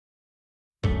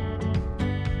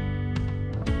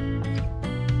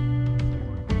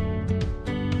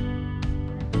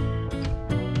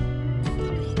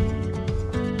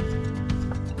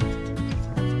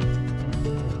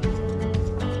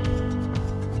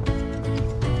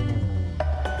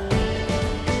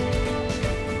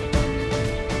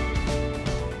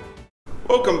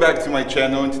Welcome back to my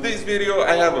channel. In today's video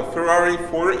I have a Ferrari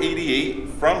 488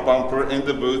 front bumper in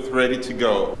the booth ready to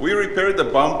go. We repaired the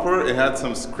bumper. It had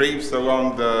some scrapes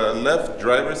along the left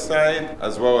driver's side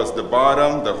as well as the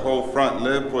bottom. The whole front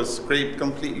lip was scraped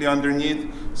completely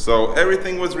underneath. So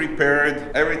everything was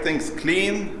repaired. Everything's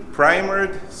clean,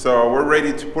 primered. So we're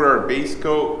ready to put our base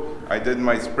coat. I did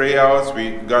my spray outs.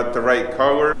 We got the right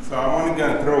color. So I'm only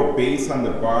gonna throw base on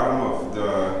the bottom of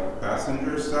the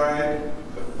passenger side.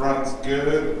 The front's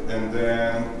good, and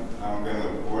then I'm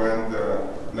gonna blend the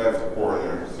left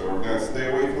corner. So we're gonna stay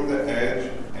away from the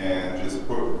edge and just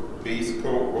put base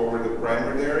coat over the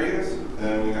primered areas.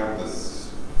 Then we have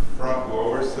this front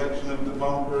lower section of the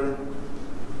bumper.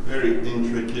 Very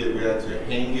intricate. We had to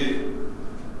hang it.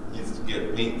 Needs to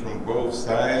get paint from both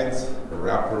sides. A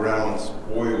wraparound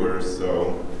spoiler,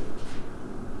 so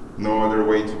no other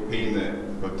way to paint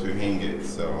it but to hang it.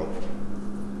 So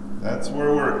that's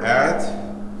where we're at.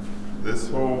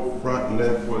 This whole front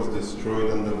lip was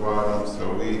destroyed on the bottom,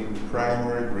 so we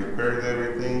primered, repaired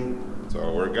everything.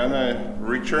 So we're gonna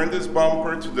return this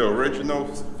bumper to the original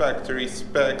factory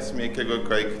specs, make it look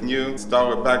like new,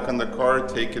 install it back on the car,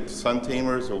 take it to Sun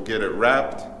Tamers, we'll get it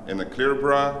wrapped in a clear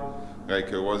bra like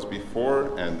it was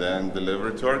before, and then deliver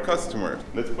it to our customer.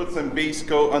 Let's put some base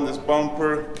coat on this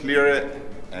bumper, clear it,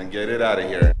 and get it out of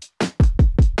here.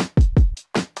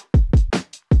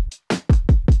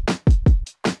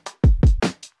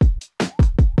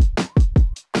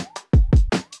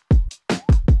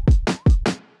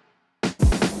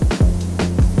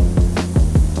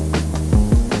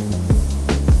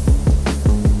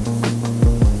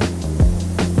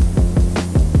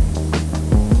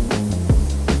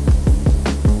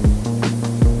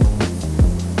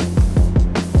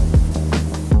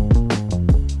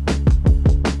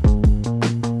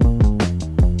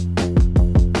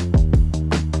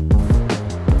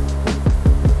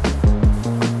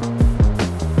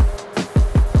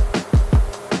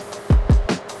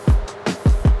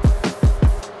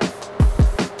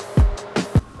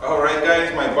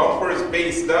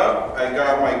 Based up, I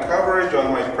got my coverage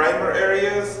on my primer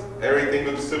areas. Everything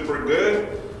looks super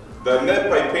good. The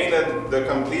lip, I painted the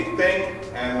complete thing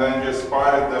and then just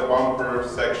spotted the bumper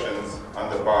sections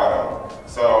on the bottom.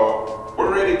 So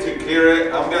we're ready to clear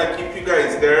it. I'm gonna keep you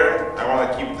guys there. I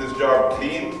want to keep this job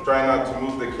clean. Try not to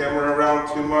move the camera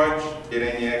around too much, get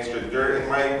any extra dirt in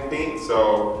my paint.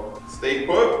 So stay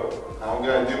put. I'm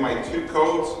gonna do my 2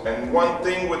 coats. And one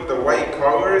thing with the white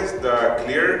colors, the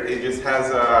clear, it just has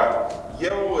a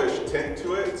yellowish tint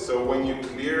to it. So when you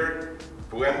clear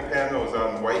blend panels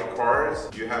on white cars,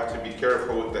 you have to be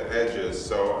careful with the edges.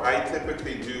 So I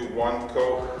typically do 1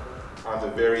 coat on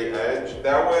the very edge.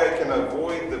 That way I can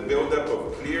avoid the buildup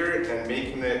of clear and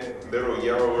making it a little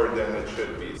yellower than it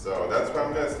should be. So that's why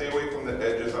I'm gonna stay away from the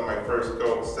edges on my first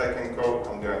coat. Second coat,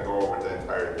 I'm gonna go over the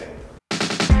entire thing.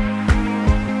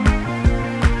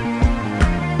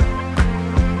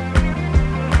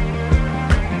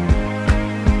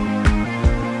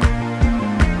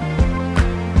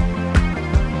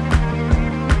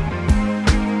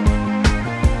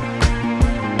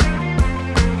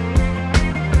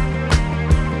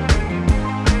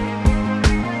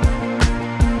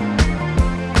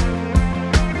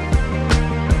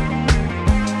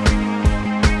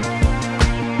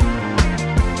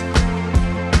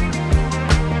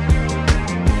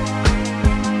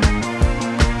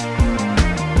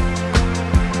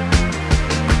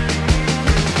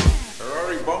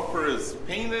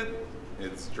 Painted,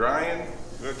 it's drying,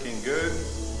 looking good.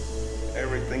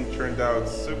 Everything turned out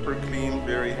super clean,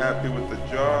 very happy with the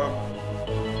job.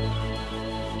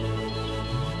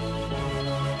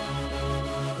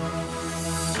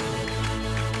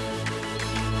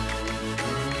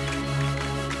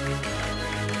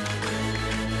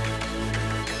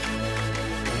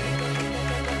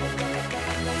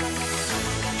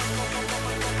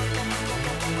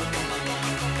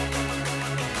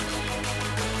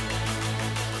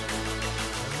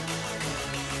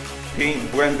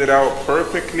 Paint blended out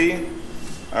perfectly.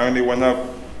 I only went up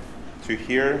to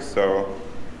here, so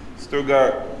still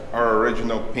got our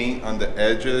original paint on the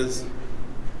edges,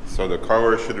 so the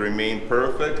color should remain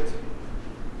perfect.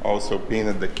 Also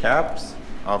painted the caps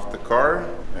off the car,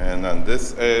 and on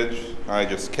this edge I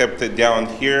just kept it down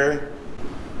here,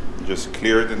 just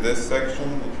cleared in this section.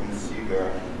 You can see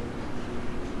the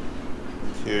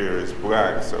interior is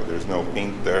black, so there's no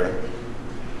paint there.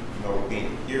 No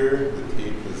paint here, the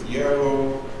tape is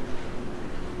yellow,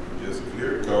 just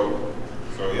clear coat.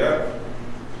 So yeah,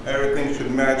 everything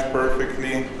should match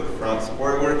perfectly. The front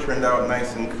spoiler turned out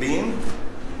nice and clean.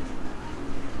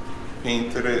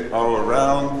 Painted it all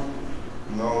around.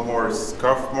 No more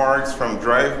scuff marks from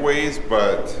driveways,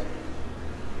 but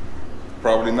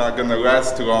probably not gonna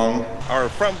last too long. Our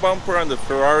front bumper on the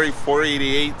Ferrari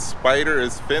 488 Spider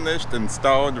is finished,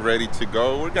 installed, ready to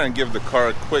go. We're gonna give the car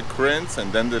a quick rinse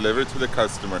and then deliver to the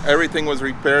customer. Everything was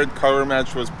repaired, color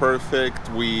match was perfect.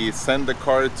 We sent the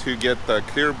car to get the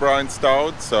clear bra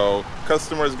installed, so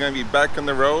customer is gonna be back on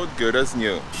the road, good as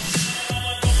new.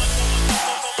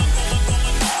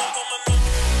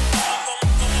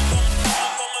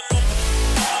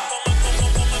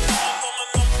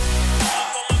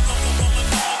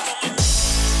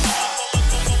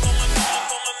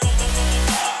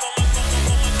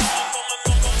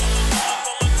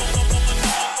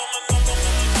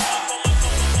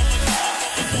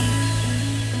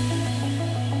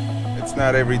 It's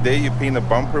not every day you paint a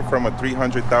bumper from a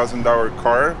 $300,000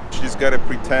 car. You just gotta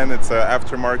pretend it's an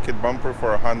aftermarket bumper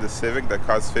for a Honda Civic that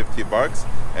costs 50 bucks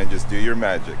and just do your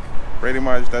magic. Pretty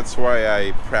much that's why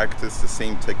I practice the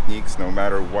same techniques no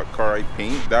matter what car I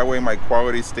paint. That way my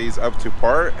quality stays up to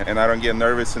par and I don't get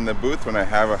nervous in the booth when I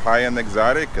have a high-end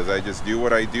exotic, because I just do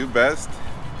what I do best,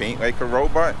 paint like a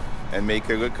robot and make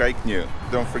it look like new.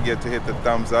 Don't forget to hit the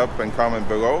thumbs up and comment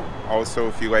below. Also,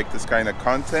 if you like this kind of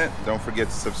content, don't forget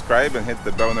to subscribe and hit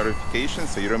the bell notification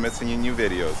so you don't miss any new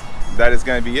videos. That is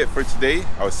going to be it for today.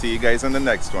 I'll see you guys on the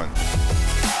next one.